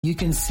You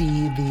can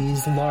see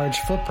these large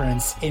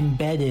footprints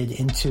embedded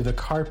into the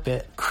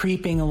carpet,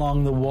 creeping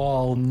along the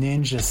wall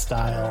ninja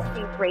style.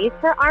 She raised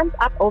her arms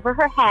up over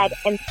her head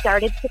and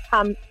started to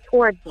come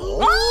towards me.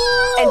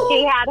 Oh! And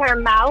she had her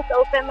mouth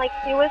open like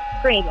she was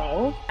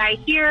screaming. I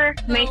hear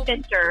my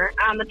sister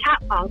on the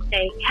top bunk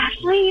say,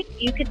 "Ashley,"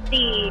 you could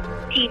see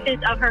pieces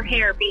of her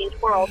hair being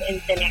twirled in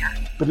thin air.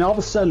 But then all of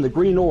a sudden, the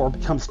green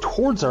orb comes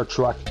towards our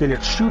truck, then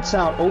it shoots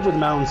out over the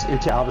mountains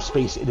into outer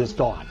space. It is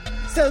gone.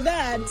 So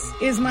that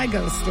is my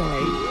ghost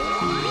story.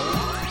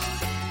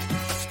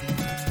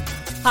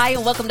 Hi,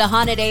 and welcome to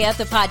Haunted AF,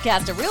 the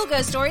podcast of real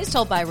ghost stories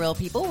told by real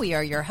people. We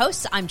are your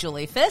hosts. I'm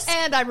Julie Fisk.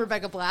 And I'm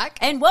Rebecca Black.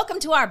 And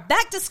welcome to our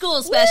Back to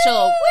School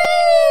special.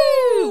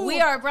 Woo! We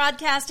are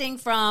broadcasting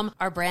from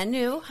our brand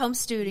new home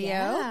studio.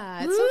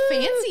 Yeah, it's so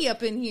fancy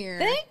up in here.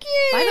 Thank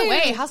you. By the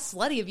way, how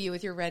slutty of you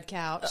with your red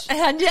couch.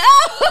 And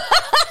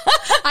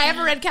I have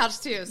a red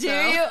couch too. So. Do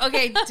you?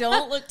 Okay,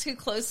 don't look too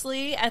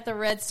closely at the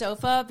red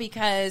sofa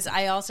because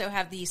I also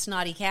have the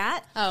snotty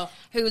cat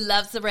who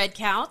loves the red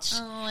couch.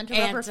 Oh, and to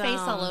rub her face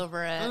all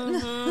over it.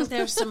 Mm-hmm.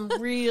 There's some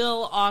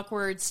real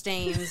awkward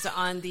stains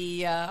on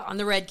the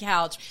red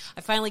couch.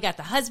 I finally got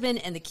the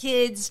husband and the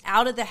kids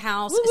out of the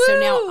house, Woo-hoo! So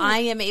now I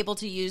am able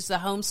to use the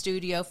home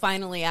studio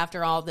finally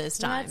after all this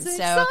time. That's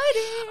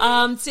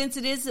exciting. Since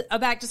it is a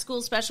back to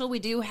school special, we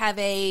do have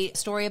a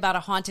story about a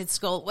haunted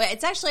school. Well,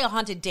 it's actually a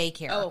haunted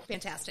daycare. Oh,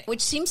 fantastic!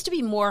 Which seems to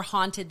be more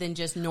haunted than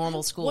just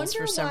normal schools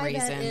for some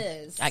reason. That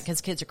is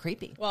because kids are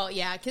creepy. Well,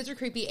 yeah, kids are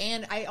creepy,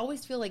 and I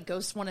always feel like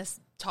ghosts want to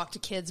talk to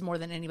kids more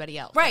than anybody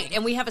else. Right,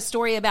 and we have a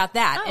story about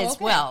that as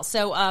okay. well.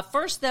 So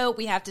first, though,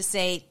 we have to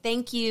say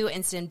thank you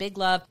and send big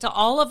love to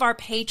all of our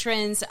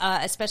patrons,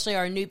 especially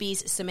our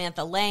newbies,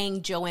 Samantha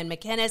Lang, Joanne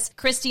McInnes,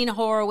 Christina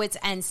Horowitz,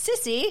 and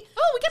Sissy.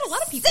 Oh, we got a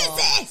lot of people.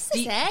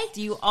 Sissy!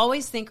 Do you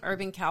always think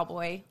Urban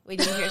Cowboy when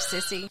you hear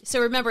Sissy?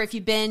 So remember, if you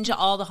binge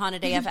all the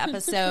Haunted AF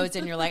episodes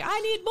and you're like, I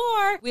need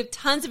more, we have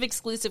tons of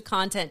exclusive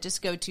content.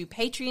 Just go to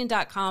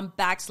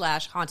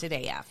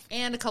patreon.com/hauntedaf.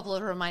 And a couple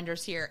of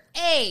reminders here.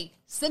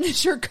 Send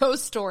us your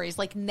ghost stories,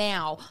 like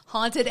now,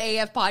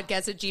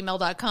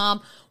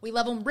 hauntedafpodcast@gmail.com. We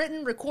love them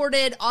written,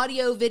 recorded,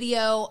 audio,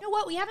 video. You know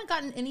what? We haven't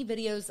gotten any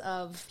videos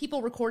of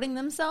people recording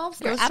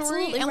themselves. You're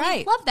absolutely and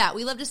right. We love that.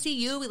 We love to see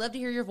you. We love to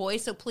hear your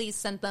voice. So please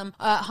send them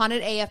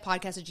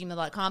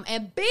hauntedafpodcast@gmail.com.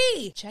 And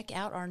B, check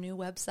out our new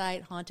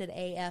website,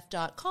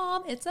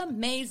 hauntedaf.com. It's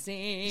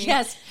amazing.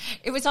 Yes.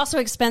 It was also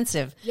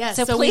expensive. Yes.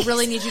 So we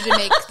really need you to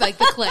make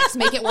the clicks.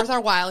 Make it worth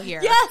our while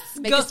here. Yes.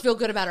 Make us feel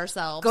good about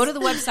ourselves. Go to the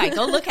website.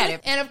 Go look at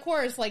it. And of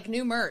course,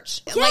 new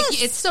merch. Yes.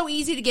 Like, it's so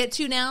easy to get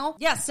to now.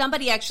 Yeah,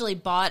 somebody actually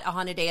bought a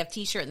Haunted AF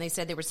t-shirt and they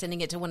said they were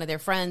sending it to one of their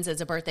friends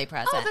as a birthday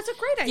present. Oh, that's a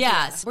great idea.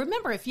 Yes.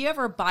 Remember, if you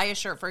ever buy a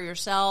shirt for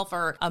yourself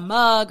or a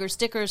mug or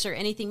stickers or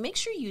anything, make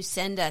sure you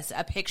send us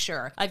a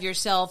picture of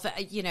yourself,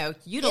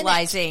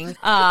 utilizing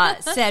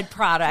said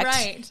product.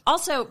 Right.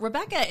 Also,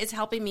 Rebecca is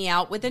helping me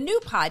out with a new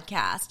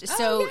podcast.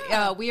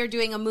 We are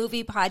doing a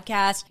movie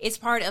podcast. It's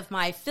part of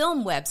my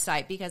film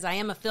website because I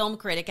am a film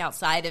critic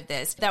outside of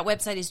this. That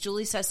website is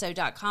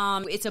juliesusso.com.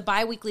 It's a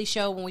bi-weekly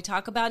show when we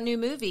talk about new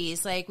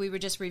movies. Like we were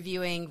just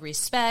reviewing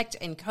Respect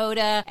and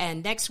Coda,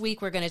 and next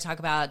week we're going to talk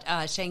about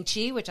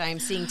Shang-Chi, which I am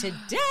seeing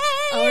today.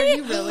 Oh, are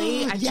you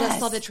really? I Yes. just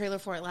saw the trailer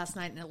for it last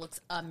night, and it looks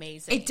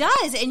amazing. It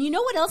does. And you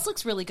know what else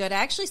looks really good? I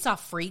actually saw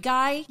Free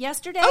Guy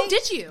yesterday. Oh,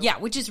 did you? Yeah,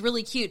 which is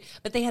really cute.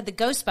 But they had the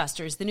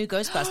Ghostbusters, the new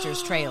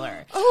Ghostbusters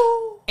trailer.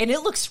 Oh. And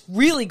it looks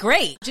really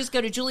great. Just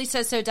go to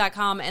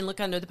juliesays.com and look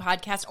under the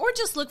podcast, or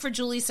just look for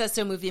Julie Says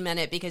So Movie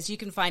Minute because you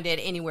can find it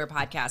anywhere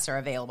podcasts are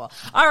available.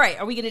 All right,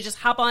 are we going to just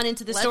hop on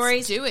into the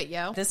stories? Let's do it,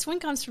 yo. This one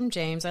comes from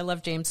James. I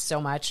love James so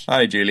much.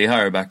 Hi, Julie.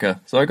 Hi,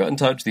 Rebecca. So I got in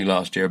touch with you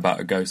last year about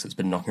a ghost that's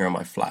been knocking around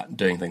my flat,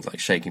 doing things like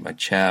shaking my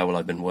chair while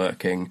I've been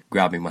working,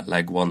 grabbing my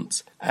leg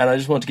once. And I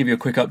just wanted to give you a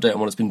quick update on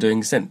what it's been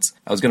doing since.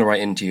 I was going to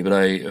write into you, but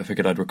I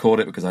figured I'd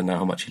record it because I know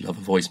how much you love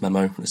a voice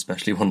memo,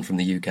 especially one from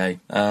the UK.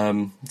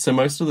 So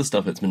most of the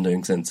stuff it's been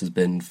doing since has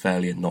been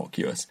fairly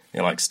innocuous.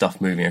 Like stuff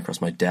moving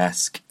across my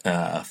desk,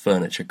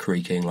 furniture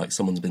creaking like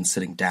someone's been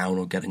sitting down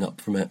or getting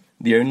up from it.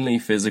 The only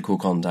physical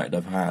contact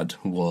I've had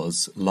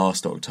was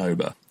last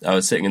October. I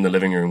was sitting in the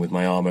living room with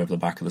my arm over the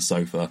back of the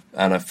sofa,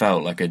 and I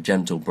felt like a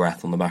gentle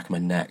breath on the back of my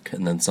neck,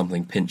 and then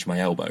something pinched my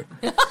elbow.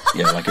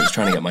 Like it was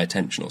trying to get my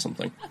attention or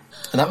something.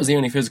 And that was the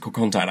only physical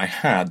contact I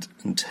had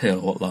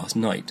until last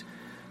night.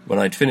 When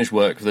I'd finished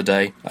work for the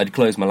day, I'd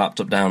closed my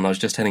laptop down and I was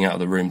just heading out of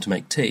the room to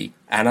make tea.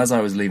 And as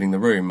I was leaving the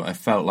room, I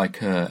felt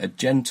like a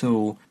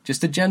gentle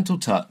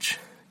touch,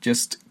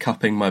 just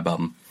cupping my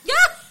bum.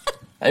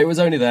 It was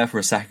only there for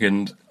a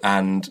second,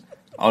 and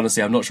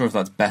honestly, I'm not sure if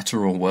that's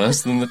better or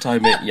worse than the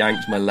time it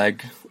yanked my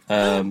leg.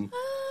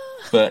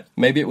 But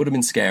maybe it would have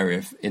been scary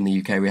if in the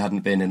UK we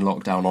hadn't been in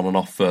lockdown on and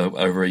off for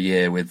over a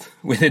year with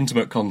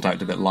intimate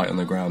contact a bit light on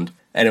the ground.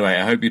 Anyway,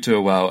 I hope you two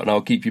are well, and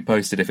I'll keep you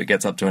posted if it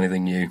gets up to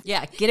anything new.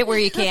 Yeah, get it where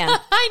you can.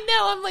 I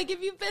know. I'm like,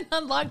 if you've been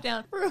on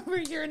lockdown for over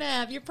a year and a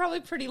half, you're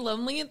probably pretty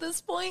lonely at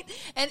this point,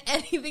 and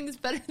anything's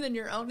better than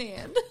your own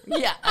hand.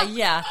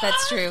 Yeah,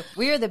 that's true.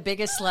 We are the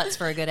biggest sluts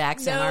for a good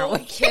accent, aren't we?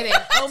 Kidding.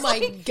 Oh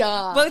my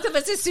God. Both of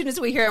us, as soon as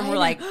we hear them, we're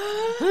like,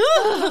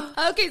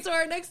 okay, so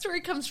our next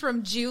story comes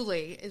from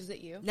Julie. Is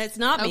it you? That's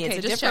not me. Okay,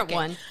 it's a just different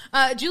checking.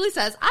 one. Julie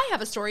says, I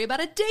have a story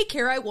about a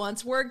daycare I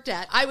once worked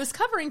at. I was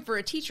covering for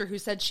a teacher who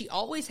said she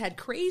always had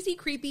crazy,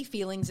 creepy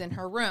feelings in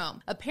her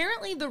room.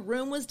 Apparently, the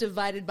room was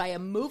divided by a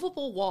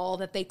movable wall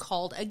that they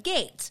called a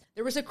gate.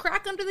 There was a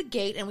crack under the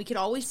gate, and we could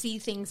always see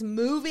things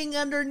moving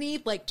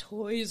underneath, like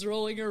toys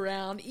rolling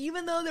around,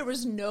 even though there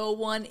was no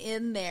one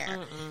in there.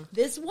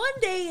 This one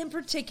day in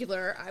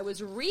particular, I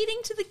was reading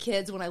to the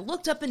kids when I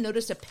looked up and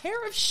noticed a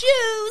pair of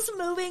shoes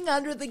moving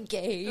under the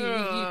gate.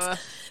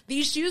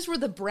 These shoes were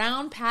the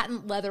brown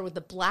patent leather with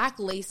the black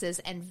laces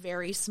and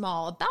very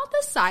small, about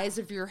the size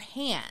of your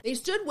hand. They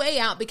stood way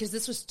out because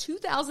this was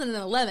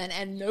 2011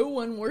 and no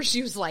one wore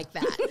shoes like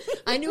that.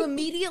 I knew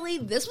immediately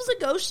this was a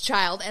ghost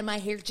child and my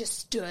hair just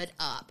stood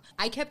up.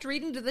 I kept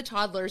reading to the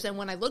toddlers, and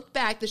when I looked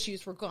back, the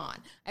shoes were gone.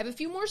 I have a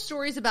few more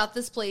stories about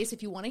this place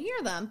if you want to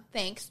hear them.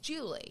 Thanks,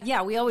 Julie.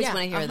 Yeah, we always want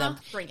to hear them.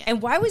 Bring it.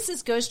 And why was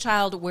this ghost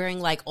child wearing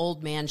like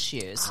old man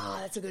shoes? Oh,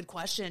 that's a good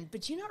question. But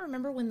do you not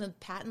remember when the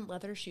patent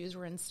leather shoes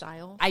were in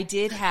style? I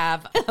did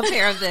have a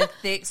pair of the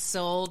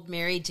thick-soled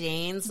Mary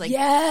Janes, like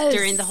Yes.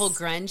 during the whole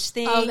grunge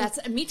thing. Oh,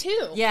 that's me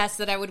too. Yes,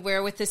 that I would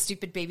wear with the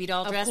stupid baby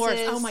doll Of dresses. course.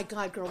 Oh my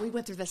God, girl, we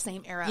went through the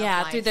same era. Yeah,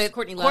 of life. through the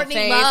Courtney Love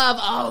phase. Love.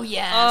 Oh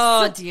yes.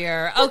 Oh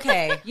dear.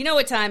 Okay, you know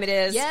what time it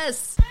is.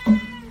 Yes.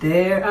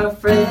 They're our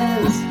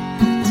friends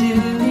to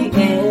the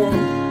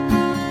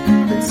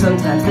end, but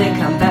sometimes they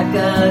come back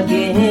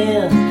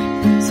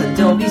again. So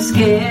don't be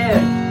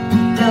scared,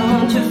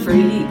 don't you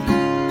freak.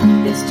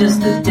 It's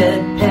just the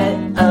dead pet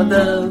of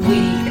the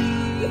week.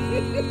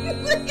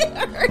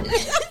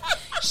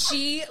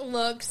 She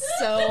looks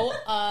so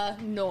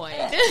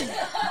annoyed.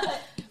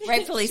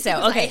 Rightfully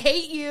so. Okay. I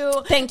hate you.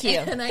 Thank you.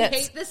 And I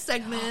hate this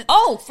segment.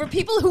 Oh, for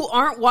people who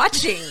aren't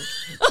watching.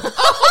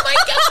 Oh my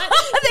God.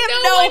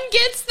 No one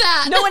gets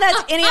that. No one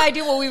has any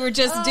idea what we were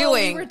just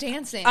doing. We were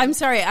dancing. I'm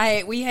sorry.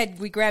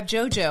 We grabbed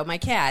JoJo, my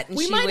cat, and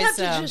we she might was, have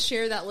to just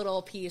share that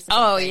little piece.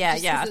 Oh, thing, yeah,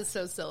 just yeah. 'cause it's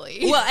so silly.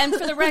 Well, and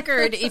for the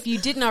record, if you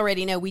didn't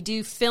already know, we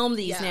do film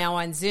these now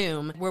on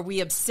Zoom, where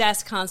we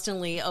obsess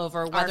constantly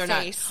over whether or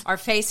not our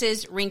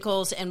faces,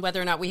 wrinkles, and whether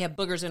or not we have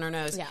boogers in our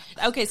nose. Yeah.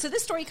 Okay, so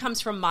this story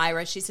comes from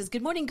Myra. She says,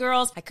 "Good morning,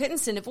 girls. I couldn't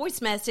send a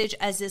voice message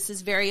as this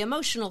is very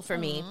emotional for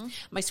me.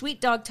 My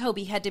sweet dog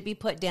Toby had to be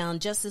put down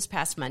just this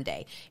past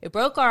Monday. It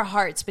broke our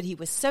hearts, but he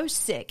was so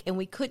sick and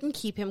we couldn't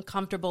keep him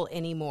comfortable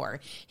anymore.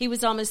 He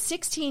was almost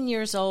 16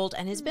 years old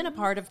and has been a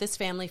part of this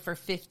family for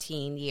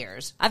 15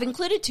 years. I've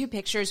included two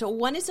pictures.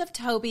 One is of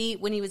Toby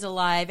when he was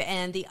alive,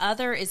 and the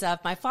other is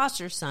of my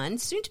foster son,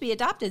 soon to be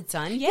adopted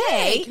son.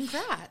 Yay!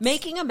 Congrats.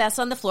 Making a mess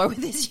on the floor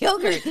with his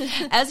yogurt.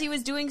 As he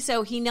was doing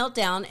so, he knelt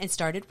down and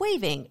started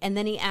waving, and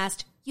then he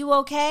asked, 'You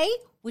okay?'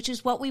 which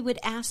is what we would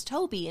ask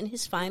Toby in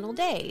his final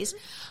days.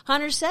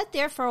 Hunter sat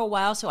there for a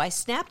while, so I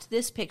snapped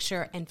this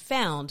picture and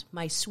found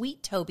my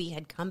sweet Toby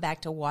had come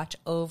back to watch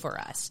over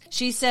us.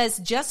 She says,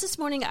 just this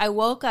morning I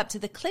woke up to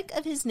the click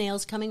of his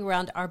nails coming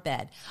around our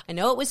bed. I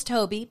know it was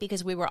Toby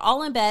because we were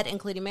all in bed,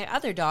 including my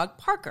other dog,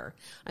 Parker.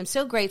 I'm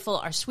so grateful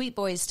our sweet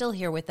boy is still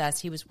here with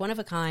us. He was one of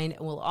a kind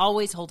and will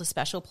always hold a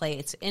special place.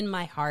 It's in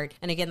my heart."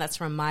 And again, that's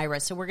from Myra.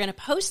 So we're going to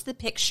post the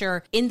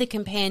picture in the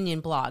companion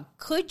blog.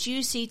 Could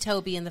you see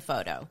Toby in the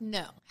photo?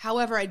 No.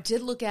 However, I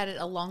did look at it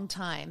a long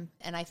time,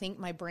 and I think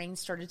my brain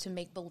started to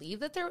make believe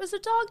that there was a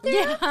dog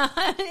there.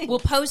 Yeah. We'll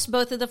post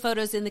both of the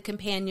photos in the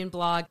companion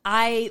blog.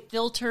 I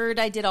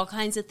did all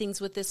kinds of things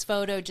with this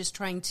photo, just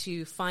trying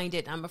to find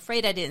it. I'm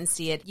afraid I didn't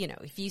see it. You know,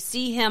 if you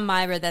see him,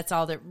 Myra, that's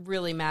all that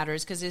really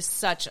matters because it's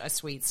such a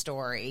sweet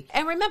story.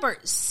 And remember,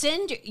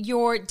 send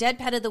your Dead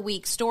Pet of the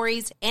Week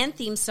stories and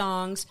theme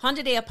songs,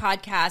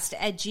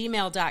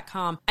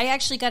 hauntedayapodcast@gmail.com. I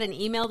actually got an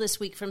email this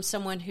week from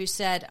someone who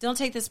said, "Don't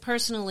take this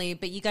personally,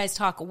 but you guys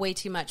talk way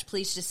too much.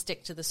 Please just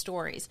stick to the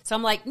stories." So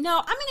I'm like, no,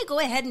 I'm going to go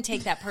ahead and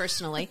take that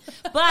personally.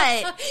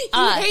 But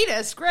you hate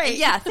us. Great.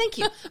 Yeah, thank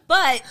you.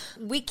 But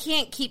we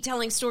can't keep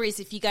telling stories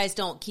if you guys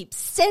don't keep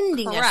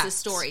sending us the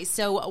stories.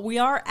 So we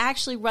are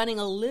actually running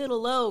a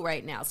little low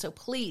right now. So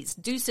please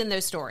do send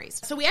those stories.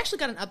 So we actually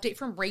got an update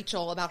from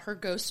Rachel about her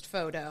ghost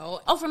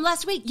photo. Oh, from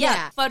last week?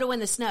 Yeah. Photo in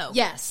the snow.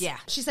 Yes. Yeah.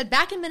 She said,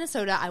 back in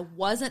Minnesota, I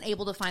wasn't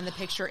able to find the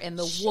picture in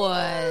the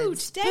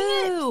woods. Dang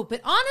it.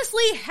 But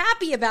honestly,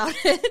 happy about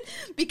it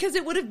because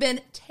it would have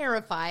been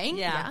terrifying.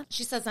 Yeah.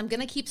 She says, I'm going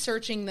to keep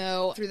searching,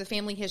 though, through the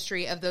family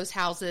history of those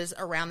houses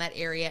around that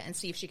area and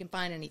see if she can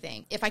find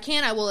anything. If I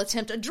can, I will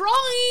attempt a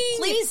drawing.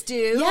 Please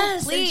do.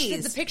 Yes.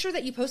 Please. The picture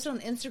that you posted on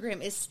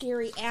Instagram is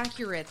scary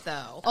accurate,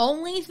 though.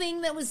 Only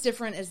thing that was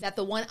different is that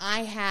the one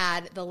I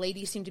had, the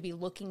lady seemed to be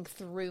looking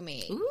through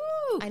me.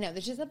 Ooh. I know. They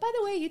just said, by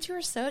the way, you two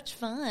are such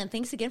fun.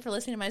 Thanks again for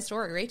listening to my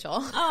story, Rachel.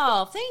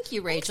 Oh, thank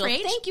you, Rachel.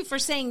 Thanks, Rach. Thank you for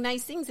saying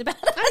nice things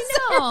about us.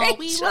 I know. Rachel.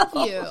 We love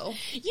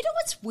you. You know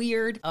what's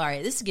weird? All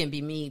right, this is going to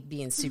be me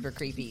being super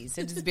creepy,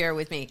 so just bear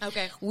with me.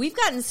 Okay. We've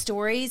gotten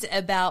stories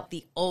about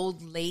the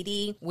old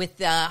lady with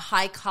the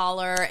high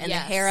collar and the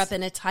hair up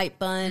in a tight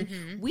bun.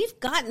 Mm-hmm. We've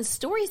gotten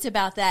stories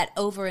about that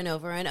over and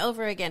over and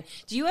over again.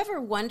 Do you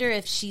ever wonder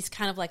if she's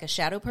kind of like a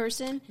shadow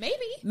person?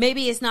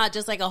 Maybe it's not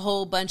just like a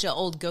whole bunch of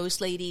old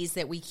ghost ladies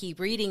that we keep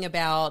reading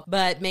about,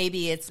 but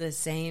maybe it's the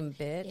same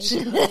bitch.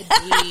 It could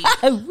be.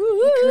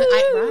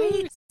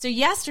 Right? So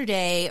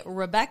yesterday,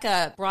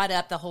 Rebecca brought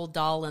up the whole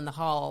doll in the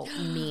hall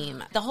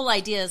meme. The whole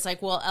idea is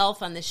like, well,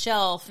 Elf on the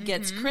Shelf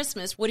gets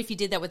Christmas. What if you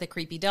did that with a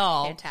creepy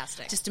doll?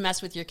 Fantastic. Just to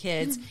mess with your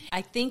kids.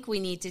 I think we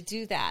need to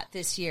do that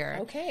this year.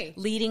 Okay.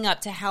 Leading up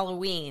to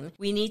Halloween,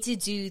 we need to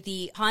do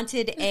the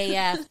Haunted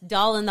AF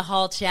Doll in the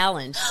Hall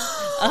Challenge.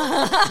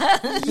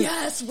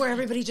 Yes, where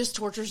everybody just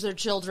tortures their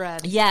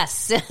children.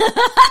 Yes.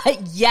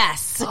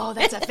 Yes. Oh,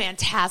 that's a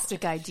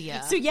fantastic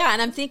idea. So yeah,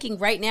 and I'm thinking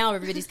right now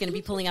everybody's going to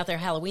be pulling out their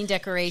Halloween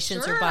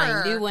decorations or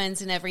buying new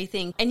ones and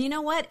everything. And you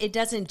know what? It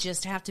doesn't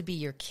just have to be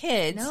your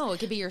kids. No,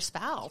 it could be your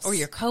spouse. Or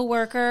your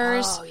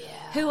coworkers. Oh,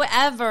 yeah.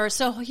 Whoever.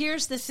 So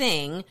here's the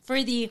thing.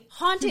 For the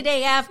Haunted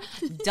AF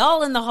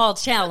Doll in the Hall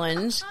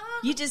Challenge,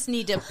 you just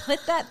need to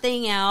put that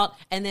thing out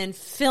and then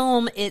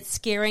film it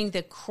scaring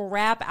the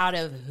crap out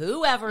of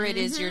whoever it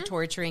is you're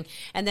torturing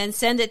and then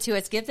send it to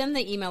us. Give them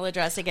the email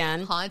address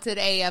again.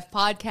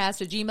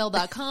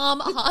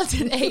 hauntedafpodcast@gmail.com.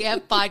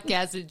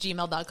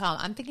 hauntedafpodcast@gmail.com.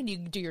 I'm thinking you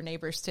do your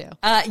neighbors too.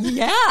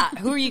 Yeah.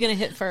 Who are you going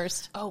to hit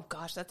first? Oh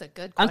gosh, that's a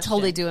good question. I'm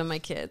totally doing my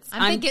kids.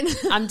 I'm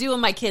thinking I'm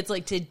doing my kids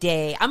like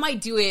today. I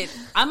might do it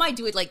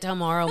like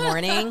tomorrow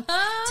morning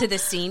to the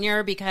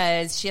senior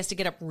because she has to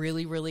get up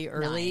really, really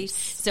early. Nice.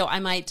 So I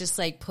might just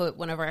like put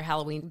one of our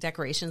Halloween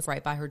decorations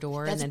right by her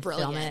door and then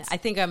film it. I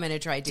think I'm going to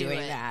try doing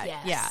that.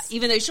 Yes. Yeah.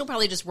 Even though she'll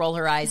probably just roll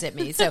her eyes at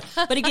me. So,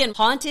 but again,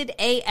 Haunted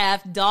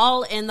AF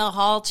Doll in the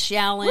Hall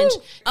Challenge.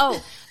 Woo!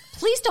 Oh,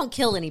 please don't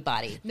kill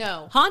anybody.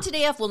 No. Haunted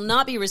AF will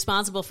not be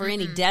responsible for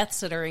any deaths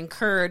that are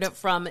incurred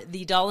from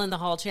the Doll in the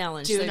Hall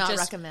Challenge. Do not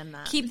recommend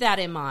that. Keep that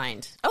in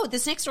mind. Oh,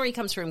 this next story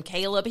comes from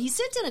Caleb. He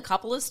sent in a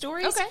couple of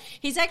stories. Okay.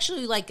 He's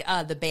actually like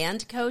the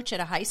band coach at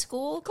a high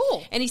school.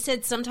 Cool. And he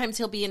said sometimes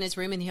he'll be in his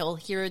room and he'll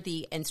hear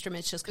the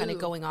instruments just kind of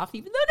going off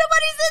even though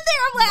nobody's in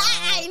there. I'm like,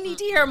 I need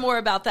to hear more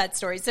about that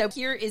story. So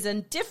here is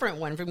a different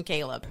one from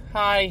Caleb.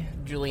 Hi,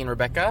 Julie and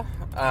Rebecca.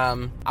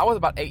 I was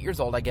about 8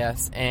 years old, I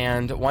guess,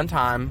 and one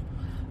time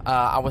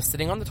I was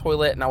sitting on the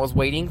toilet and I was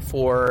waiting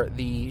for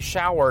the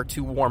shower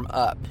to warm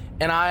up.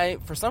 And I,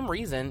 for some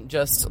reason,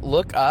 just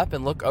look up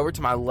and look over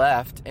to my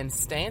left and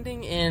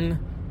standing, I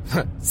don't know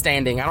if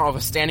it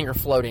was standing or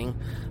floating.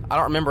 I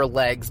don't remember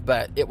legs,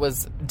 but it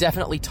was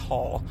definitely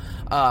tall.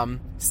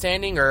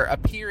 Standing or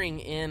appearing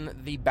in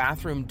the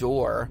bathroom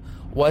door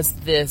was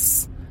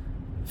this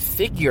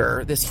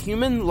figure, this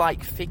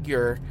human-like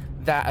figure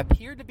that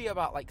appeared to be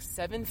about like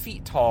 7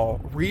 feet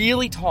tall,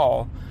 really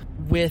tall,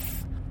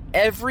 with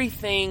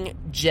everything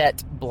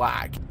jet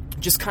black,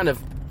 just kind of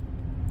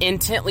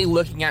intently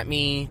looking at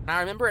me. And I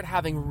remember it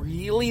having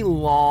really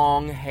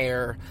long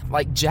hair,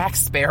 like Jack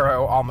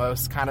Sparrow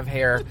almost kind of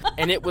hair,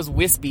 and it was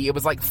wispy. It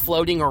was like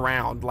floating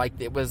around, like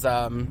it was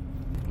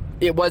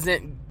it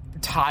wasn't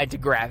tied to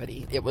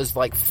gravity. It was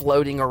like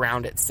floating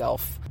around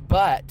itself.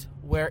 But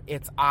where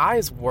its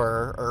eyes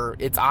were, or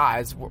its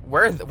eyes,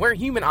 where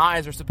human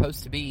eyes are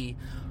supposed to be,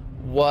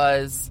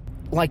 was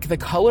like the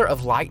color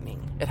of lightning.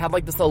 It had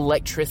like this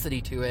electricity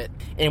to it.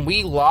 And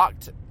we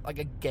locked like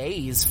a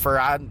gaze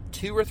for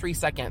 2 or 3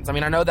 seconds. I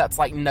mean, I know that's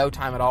like no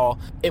time at all.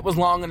 It was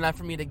long enough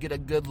for me to get a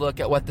good look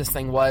at what this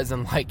thing was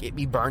and like it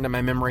be burned in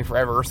my memory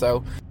forever or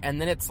so.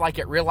 And then it's like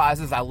it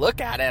realizes I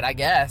look at it, I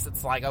guess.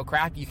 It's like, oh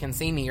crap, you can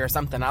see me or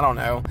something. I don't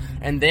know.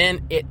 And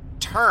then it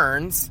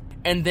turns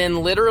and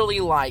then literally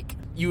like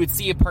you would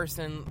see a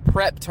person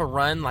prep to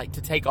run, like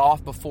to take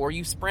off before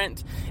you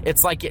sprint.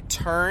 It's like it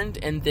turned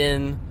and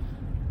then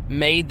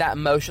made that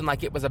motion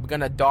like it was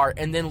gonna dart,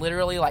 and then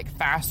literally like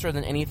faster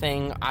than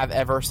anything I've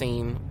ever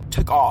seen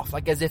took off,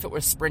 like as if it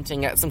was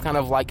sprinting at some kind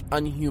of like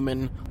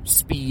unhuman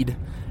speed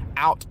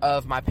out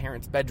of my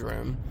parents'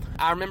 bedroom.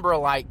 I remember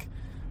like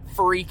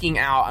freaking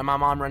out and my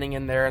mom running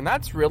in there, and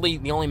that's really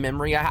the only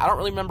memory I don't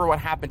really remember what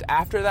happened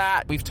after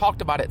that. We've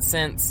talked about it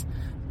since,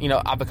 you know,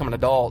 I've become an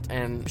adult,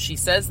 and she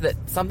says that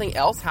something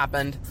else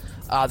happened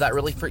that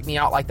really freaked me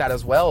out like that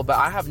as well, but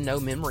I have no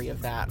memory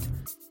of that.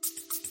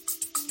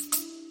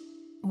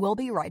 We'll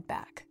be right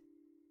back.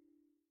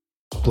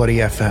 Bloody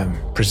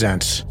FM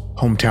presents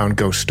Hometown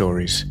Ghost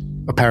Stories,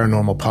 a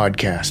paranormal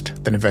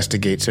podcast that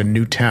investigates a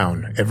new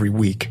town every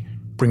week,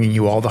 bringing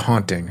you all the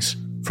hauntings,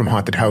 from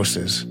haunted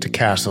houses to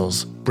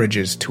castles,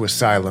 bridges to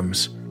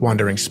asylums,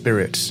 wandering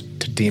spirits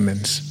to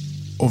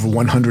demons. Over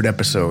 100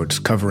 episodes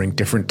covering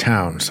different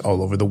towns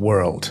all over the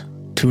world.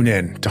 Tune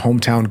in to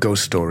Hometown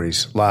Ghost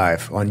Stories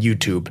live on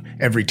YouTube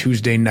every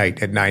Tuesday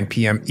night at 9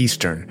 p.m.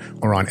 Eastern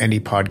or on any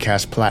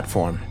podcast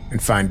platform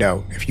and find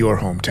out if your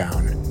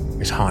hometown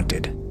is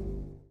haunted.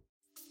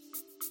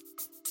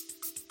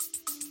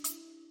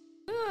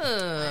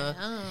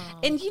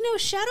 And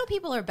shadow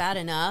people are bad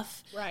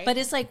enough. Right. But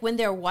it's like when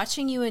they're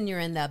watching you and you're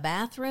in the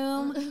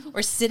bathroom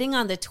or sitting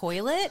on the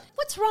toilet.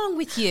 What's wrong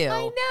with you?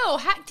 I know.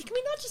 Can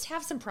we not just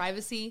have some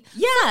privacy?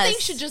 Yes. Some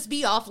things should just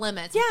be off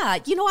limits. Yeah.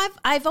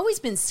 I've always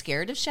been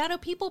scared of shadow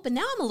people, but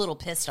now I'm a little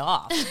pissed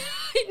off.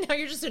 Now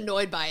you're just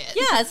annoyed by it.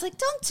 Yeah, it's like,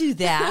 don't do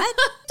that.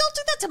 Don't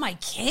do that to my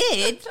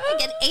kid.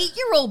 Like an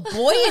 8-year-old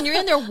boy and you're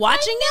in there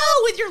watching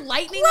it with your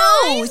lightning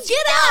eyes. eyes.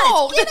 Get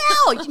out. Get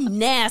out. You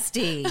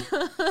nasty.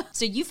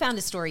 So you found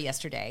a story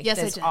yesterday. Yes,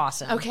 That's I did.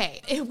 awesome.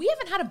 Okay. We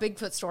haven't had a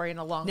Bigfoot story in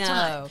a long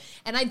time.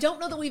 And I don't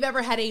know that we've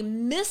ever had a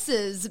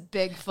Mrs.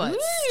 Bigfoot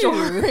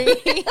story.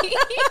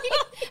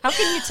 How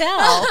can you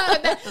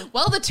tell?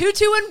 Well, the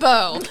tutu and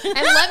bow. And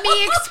let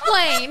me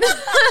explain.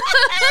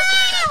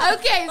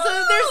 Okay,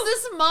 so there's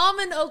this mom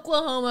in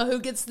Oklahoma who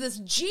gets this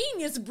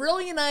genius,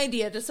 brilliant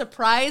idea to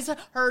surprise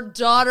her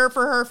daughter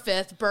for her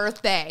 5th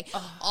birthday.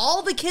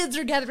 All the kids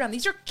are gathered around.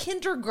 These are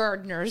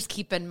kindergartners,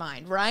 keep in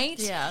mind, right?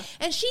 Yeah.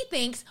 And she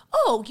thinks,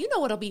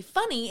 what'll be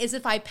funny is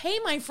if I pay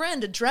my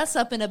friend to dress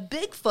up in a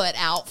Bigfoot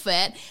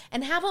outfit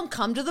and have him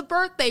come to the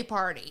birthday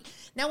party.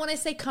 Now, when I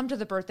say come to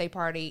the birthday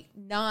party,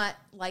 not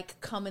like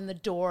come in the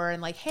door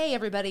and like, hey,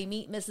 everybody,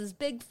 meet Mrs.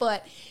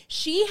 Bigfoot.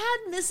 She had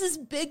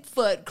Mrs.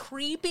 Bigfoot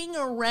creeping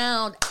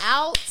around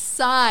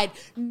outside,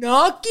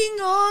 knocking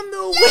on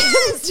the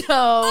windows.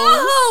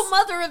 Oh,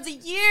 Mother of the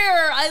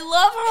Year. I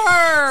love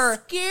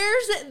her.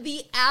 Scares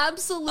the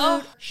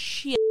absolute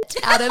shit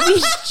out of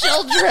these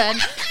children.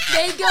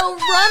 They go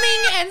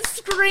running and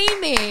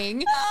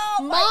screaming.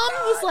 Mom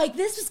was like,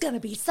 this is going to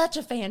be such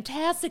a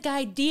fantastic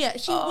idea.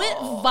 She went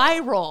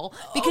viral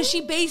because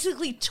she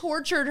basically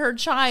tortured her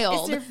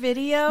child. Is there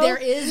video? There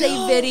is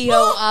a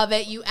video of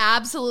it. You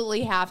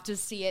absolutely have to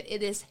see it.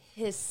 It is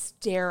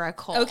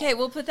hysterical. Okay,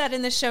 we'll put that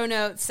in the show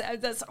notes.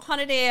 That's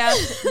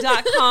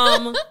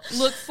hauntedaf.com.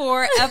 Look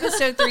for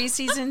episode 3,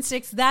 season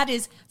 6. That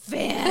is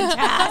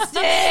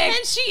fantastic.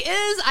 And she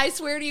is, I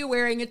swear to you,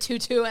 wearing a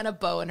tutu and a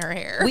bow in her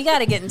hair. We got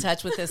to get in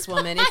touch with this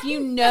woman. If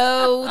you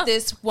know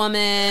this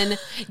woman,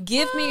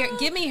 give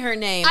me her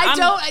name.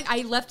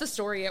 I left the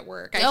story at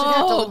work. I should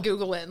have to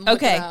Google it and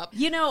look it up.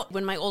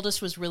 When my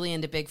oldest was really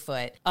into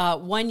Bigfoot,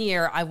 one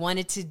year I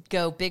wanted to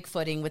go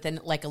Bigfooting with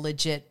a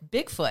legit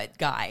Bigfoot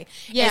guy.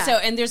 Yeah.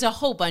 And there's a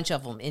whole bunch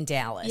of them in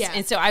Dallas. Yeah.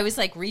 And so I was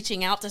like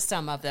reaching out to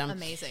some of them.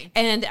 Amazing.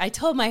 And I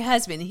told my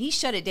husband, he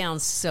shut it down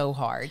so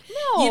hard.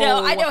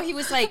 No. I know he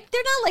was like,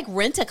 they're not like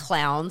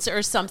rent-a-clowns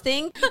or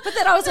something. But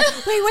then I was like,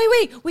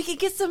 wait. We could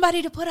get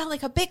somebody to put on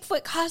like a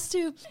Bigfoot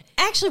costume.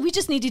 Actually, we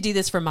just need to do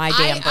this for my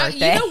damn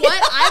birthday. You know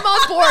what? I'm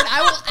on board.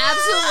 I will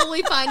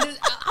absolutely find it.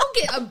 I'll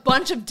get a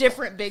bunch of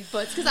different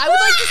Bigfoots because I would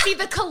like to see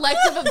the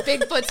collective of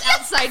Bigfoots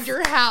outside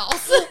your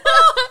house.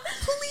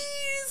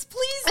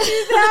 Please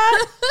do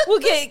that. We'll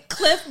get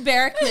Cliff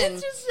Berkman.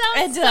 It just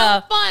sounds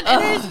so fun.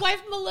 And his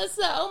wife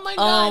Melissa. Oh my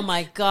god. Oh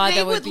my god,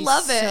 that would be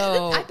love it.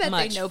 So I bet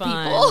much they know fun.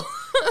 people.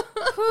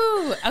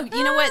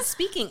 You know what?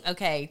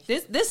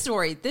 This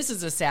story, this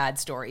is a sad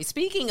story.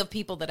 Speaking of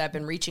people that I've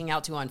been reaching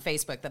out to on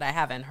Facebook that I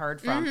haven't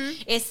heard from,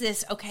 it's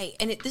this,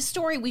 this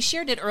story, we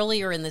shared it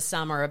earlier in the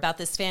summer about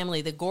this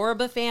family, the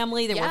Goroba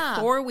family. They were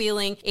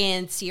four-wheeling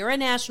in Sierra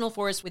National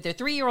Forest with their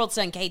 3-year-old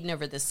son, Caden,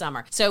 over this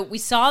summer. So we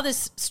saw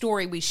this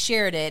story, we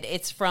shared it.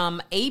 It's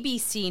from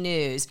ABC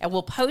News, and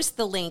we'll post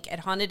the link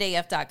at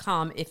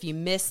hauntedaf.com if you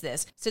missed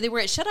this. So they were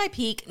at Shut-Eye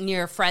Peak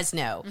near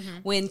Fresno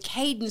when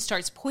Caden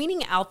starts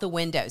pointing out the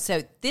window.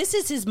 So this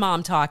is his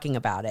mom talking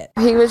about it.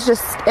 He was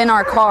just in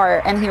our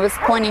car and he was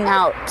pointing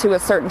out to a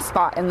certain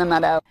spot in the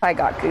meadow. I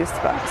got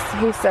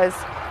goosebumps. He says,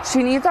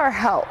 she needs our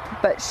help,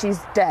 but she's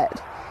dead.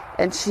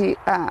 And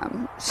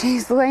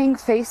she's laying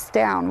face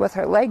down with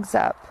her legs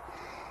up.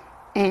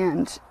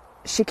 And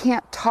she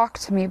can't talk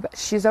to me, but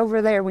she's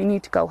over there. We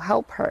need to go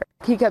help her.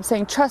 He kept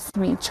saying, trust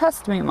me,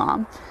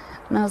 Mom.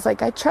 And I was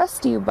like, I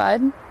trust you,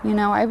 bud.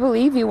 I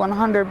believe you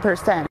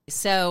 100%.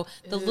 So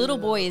the little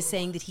boy is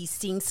saying that he's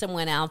seeing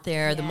someone out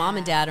there. Yeah. The mom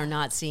and dad are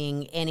not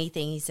seeing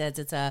anything. He says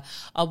it's a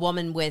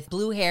woman with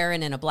blue hair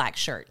and in a black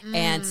shirt.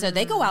 And so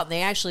they go out and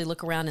they actually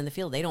look around in the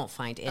field. They don't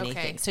find anything.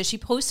 Okay. So she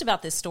posts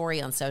about this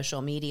story on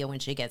social media when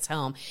she gets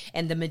home.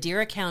 And the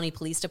Madera County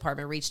Police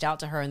Department reached out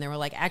to her and they were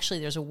like, actually,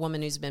 there's a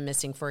woman who's been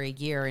missing for a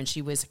year and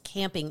she was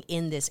camping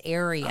in this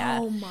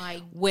area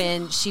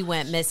when she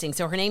went missing.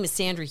 So her name is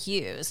Sandra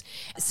Hughes.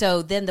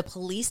 So then the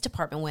police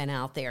department went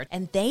out there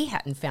and they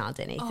hadn't found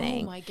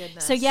anything. Oh my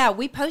goodness. So yeah,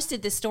 we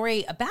posted this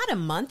story about a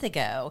month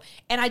ago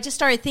and I just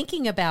started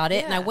thinking about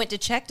it and I went to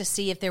check to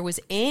see if there was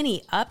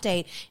any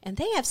update and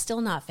they have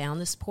still not found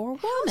this poor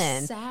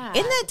woman. Sad.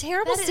 Isn't that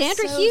terrible? That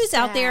Sandra so Hughes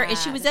sad. out there and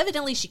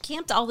she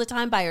camped all the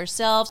time by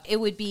herself. It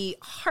would be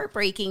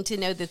heartbreaking to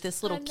know that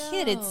this little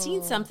kid had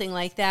seen something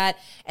like that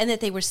and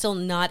that they were still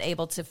not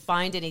able to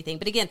find anything.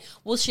 But again,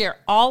 we'll share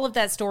all of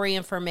that story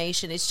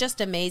information. It's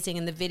just amazing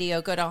in the video.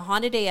 Go to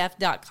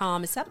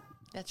hauntedaf.com. Is that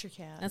That's your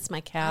cat. That's my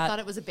cat. I thought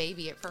it was a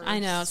baby at first. I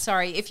know.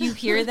 Sorry. If you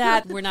hear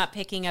that, we're not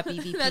picking up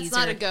EVPs. That's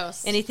not or a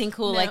ghost. Anything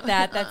cool like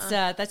that.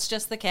 That's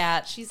just the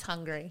cat. She's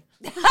hungry.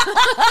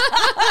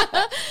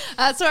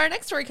 So our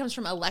next story comes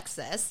from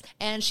Alexis,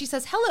 and she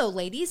says, "Hello,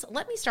 ladies.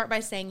 Let me start by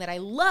saying that I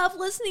love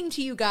listening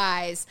to you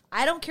guys.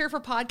 I don't care for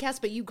podcasts,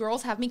 but you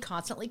girls have me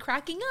constantly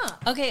cracking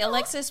up." Okay,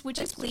 Alexis, would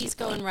you please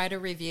go and write a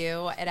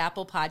review at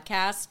Apple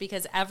Podcasts,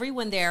 because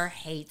everyone there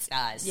hates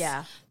us.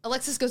 Yeah.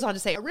 Alexis goes on to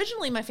say,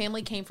 "Originally, my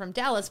family came from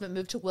Dallas, but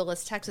moved to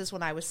Willis, Texas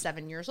when I was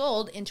 7 years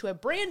old into a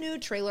brand new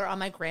trailer on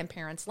my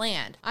grandparents'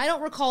 land. I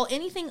don't recall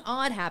anything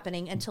odd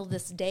happening until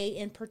this day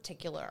in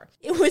particular.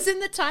 It was in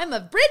the time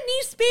of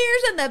Britney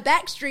Spears and the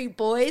Backstreet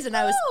Boys, and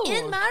I was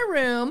in my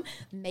room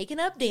making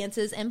up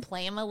dances and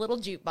playing my little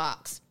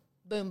jukebox.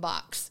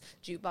 Boombox.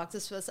 Jukebox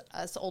is for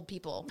us old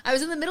people. I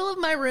was in the middle of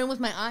my room with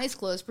my eyes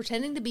closed,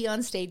 pretending to be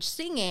on stage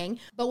singing,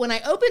 but when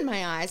I opened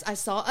my eyes, I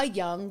saw a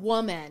young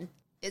woman.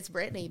 It's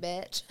Britney,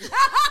 bitch."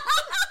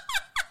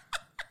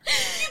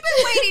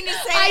 Waiting to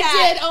say I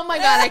that. did. Oh my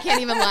God, I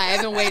can't even lie.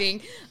 I've been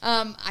waiting.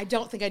 I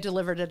don't think I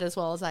delivered it as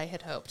well as I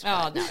had hoped.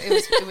 Oh no,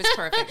 it was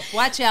perfect.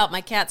 Watch out,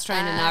 my cat's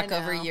trying to knock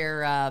over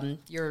your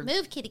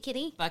move,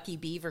 kitty. Bucky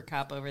Beaver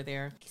cup over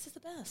there. Bucky's is the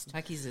best.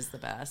 Bucky's is the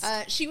best.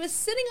 She was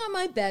sitting on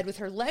my bed with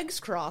her legs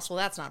crossed. Well,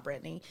 that's not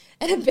Britney.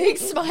 And a big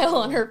smile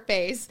on her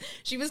face.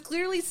 She was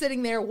clearly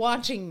sitting there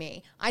watching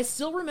me. I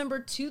still remember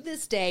to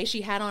this day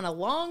she had on a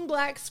long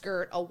black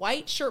skirt, a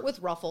white shirt with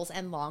ruffles,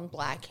 and long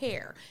black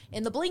hair.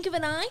 In the blink of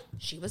an eye,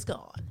 she was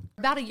gone.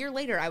 About a year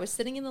later, I was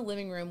sitting in the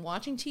living room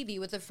watching TV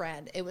with a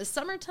friend. It was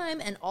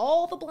summertime and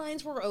all the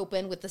blinds were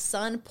open with the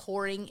sun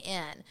pouring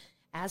in.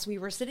 As we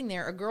were sitting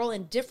there, a girl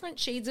in different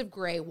shades of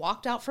gray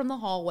walked out from the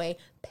hallway,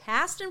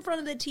 passed in front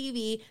of the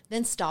TV,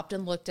 then stopped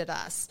and looked at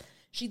us.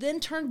 She then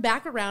turned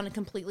back around and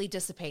completely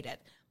dissipated.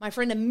 My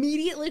friend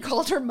immediately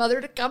called her mother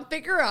to come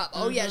pick her up.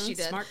 Oh, yes, she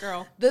did. Smart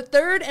girl. The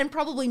third and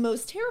probably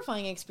most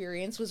terrifying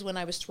experience was when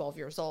I was 12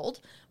 years old.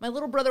 My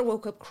little brother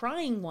woke up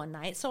crying one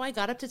night, so I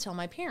got up to tell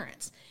my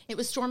parents. It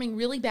was storming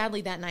really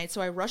badly that night,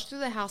 so I rushed through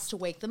the house to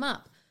wake them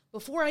up.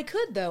 Before I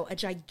could, though, a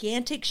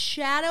gigantic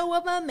shadow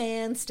of a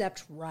man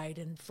stepped right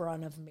in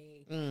front of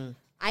me.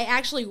 I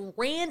actually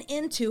ran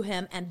into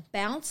him and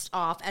bounced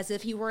off as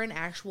if he were an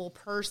actual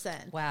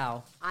person.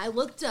 Wow. I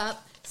looked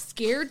up,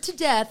 scared to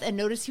death, and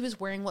noticed he was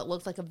wearing what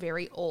looked like a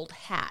very old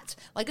hat,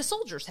 like a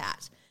soldier's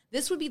hat.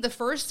 This would be the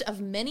first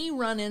of many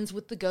run-ins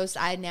with the ghost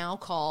I now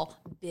call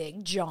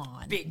Big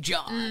John. Big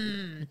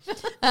John.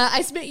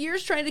 I spent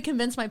years trying to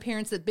convince my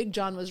parents that Big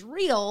John was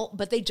real,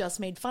 but they just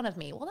made fun of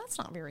me. Well, that's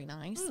not very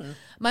nice.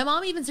 My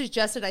mom even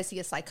suggested I see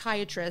a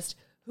psychiatrist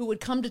who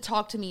would come to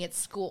talk to me at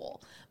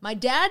school. My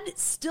dad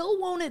still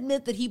won't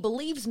admit that he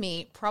believes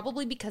me,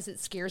 probably because it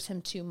scares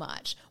him too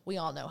much. We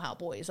all know how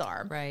boys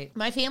are. Right.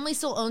 My family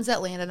still owns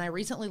that land, and I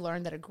recently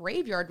learned that a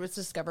graveyard was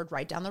discovered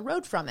right down the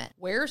road from it,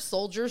 where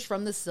soldiers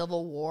from the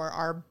Civil War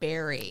are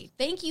buried.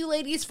 Thank you,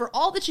 ladies, for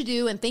all that you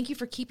do, and thank you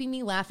for keeping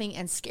me laughing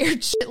and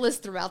scared shitless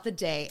throughout the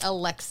day.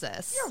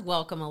 Alexis. You're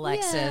welcome,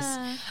 Alexis.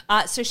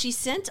 Yeah. So she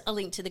sent a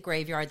link to the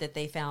graveyard that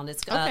they found.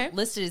 It's Okay.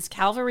 listed as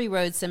Calvary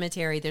Road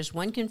Cemetery. There's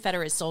one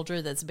Confederate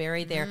soldier that's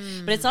buried there,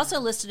 but it's also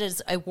listed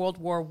as a World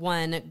War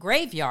I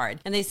graveyard.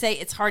 And they say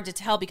it's hard to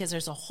tell because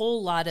there's a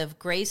whole lot of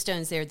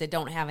gravestones there that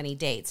don't have any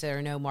dates. There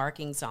are no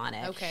markings on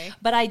it. Okay.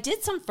 But I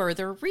did some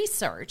further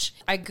research.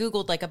 I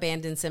Googled like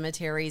abandoned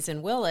cemeteries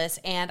in Willis,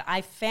 and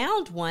I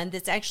found one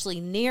that's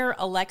actually near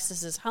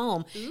Alexis's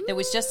home that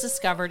was just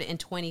discovered in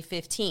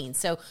 2015.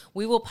 So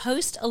we will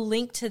post a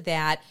link to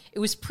that. It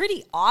was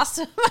pretty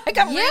awesome. I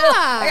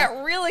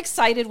got real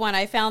excited when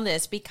I found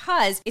this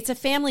because it's a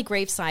family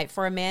gravesite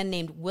for a man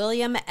named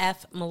William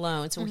F.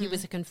 Malone. So he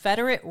was a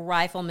Confederate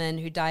rifleman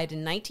who died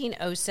in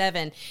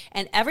 1907,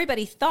 and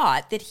everybody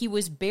thought that he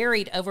was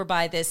buried over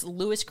by this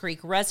Lewis Creek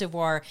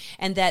Reservoir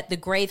and that the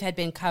grave had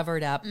been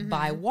covered up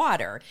by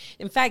water.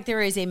 In fact, there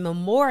is a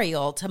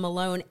memorial to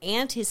Malone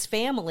and his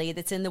family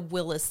that's in the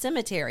Willis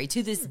Cemetery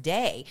to this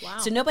day. Wow.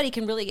 So nobody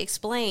can really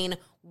explain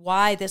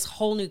why this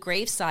whole new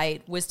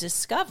gravesite was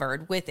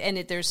discovered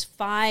there's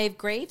 5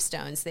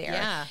 gravestones there.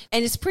 Yeah.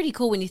 And it's pretty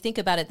cool when you think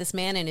about it. This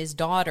man and his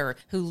daughter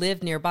who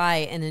lived nearby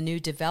in a new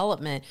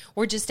development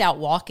were just out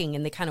walking,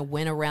 and they kind of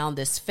went around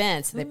this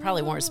fence they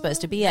probably weren't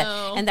supposed to be at.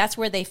 And that's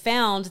where they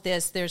found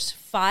this. There's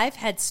 5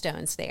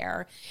 headstones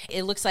there.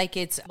 It looks like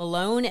it's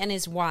Malone and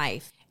his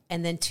wife,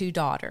 and then 2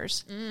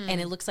 daughters.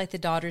 And it looks like the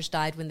daughters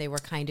died when they were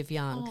kind of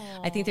young.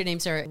 I think their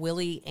names are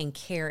Willie and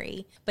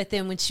Carrie. But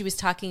then when she was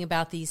talking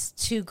about these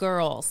 2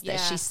 girls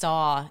that she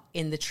saw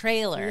in the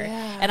trailer,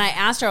 and I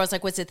asked her, I was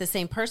like, was it the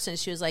same person?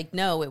 She was like,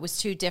 no, it was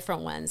 2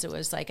 different ones. It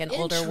was like an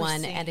older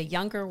one and a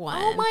younger one.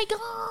 Oh my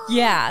God.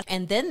 Yeah.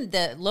 And then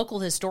the local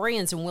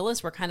historians in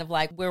Willis were kind of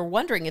like, we're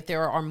wondering if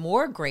there are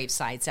more grave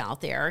sites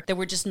out there that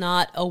we're just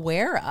not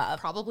aware of.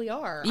 Probably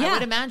are. Yeah. I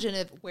would imagine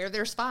where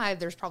there's 5,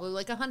 there's probably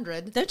like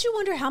 100. Don't you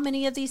wonder how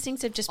many of these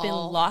things have just been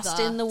All lost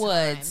the in the time.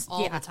 woods?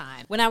 All the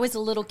time. When I was a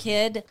little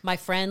kid, my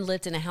friend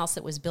lived in a house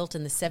that was built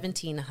in the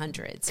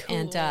 1700s.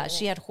 And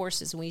she had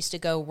horses, and we used to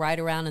go ride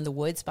around in the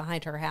woods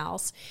behind her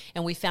house.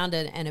 And we found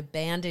an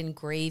abandoned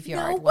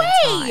graveyard one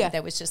time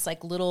that was just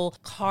like little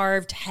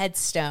carved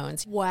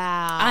headstones.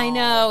 Wow. I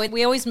know.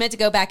 We always meant to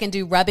go back and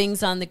do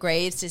rubbings on the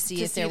graves to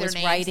see if there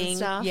was writing.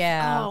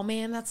 Yeah. Oh,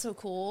 man, that's so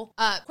cool.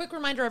 Quick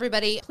reminder,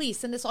 everybody, please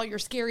send us all your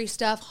scary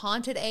stuff.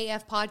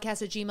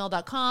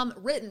 HauntedAFpodcast@gmail.com.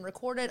 Written,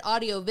 recorded,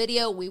 audio,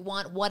 video. We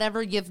want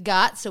whatever you've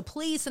got. So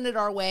please send it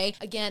our way.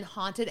 Again,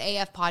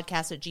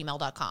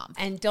 HauntedAFpodcast@gmail.com.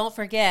 And don't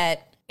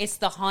forget, it's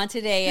the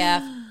Haunted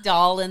AF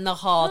Doll in the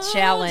Hall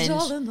challenge.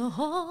 Doll in the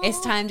Hall. It's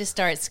time to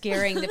start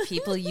scaring the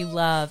people you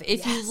love.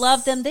 If you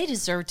love them, they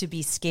deserve to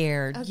be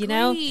scared, you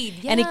know?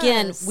 And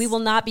again, we will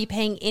not be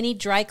paying any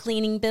dry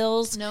cleaning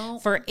bills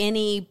for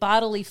any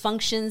bodily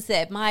functions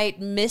that might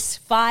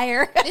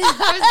misfire. I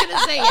was going to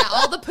say,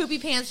 all the poopy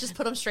pants, just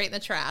put them straight in the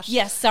trash.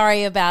 Yes,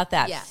 sorry about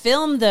that. Yeah.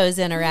 Film those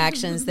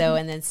interactions, though,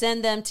 and then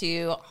send them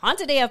to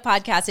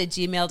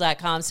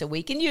hauntedafpodcast@gmail.com so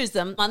we can use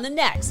them on the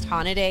next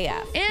Haunted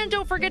AF. And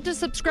don't forget to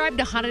subscribe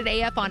to Haunted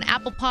AF on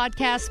Apple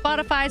Podcasts,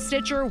 Spotify,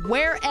 Stitcher,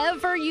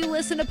 wherever you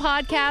listen to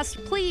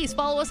podcasts. Please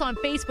follow us on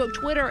Facebook,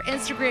 Twitter,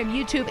 Instagram,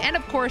 YouTube, and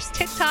of course,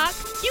 TikTok.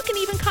 You can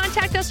even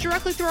contact us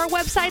directly through our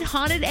website,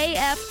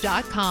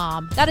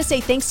 hauntedaf.com. Gotta say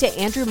thanks to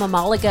Andrew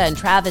Mamaliga and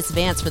Travis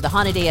Vance for the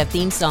Haunted AF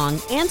theme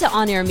song, and to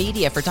On Air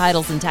Media for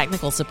titles and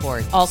technical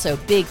support. Also,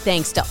 big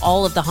thanks to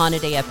all of the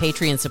Haunted AF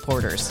Patreon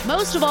supporters.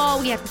 Most of all,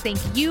 we have to thank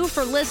you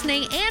for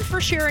listening and for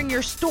sharing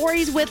your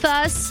stories with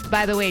us.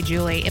 By the way,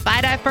 Julie, if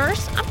I die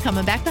first, I'm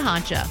coming back to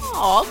haunt you.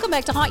 Oh, I'll come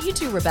back to haunt you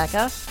too,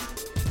 Rebecca.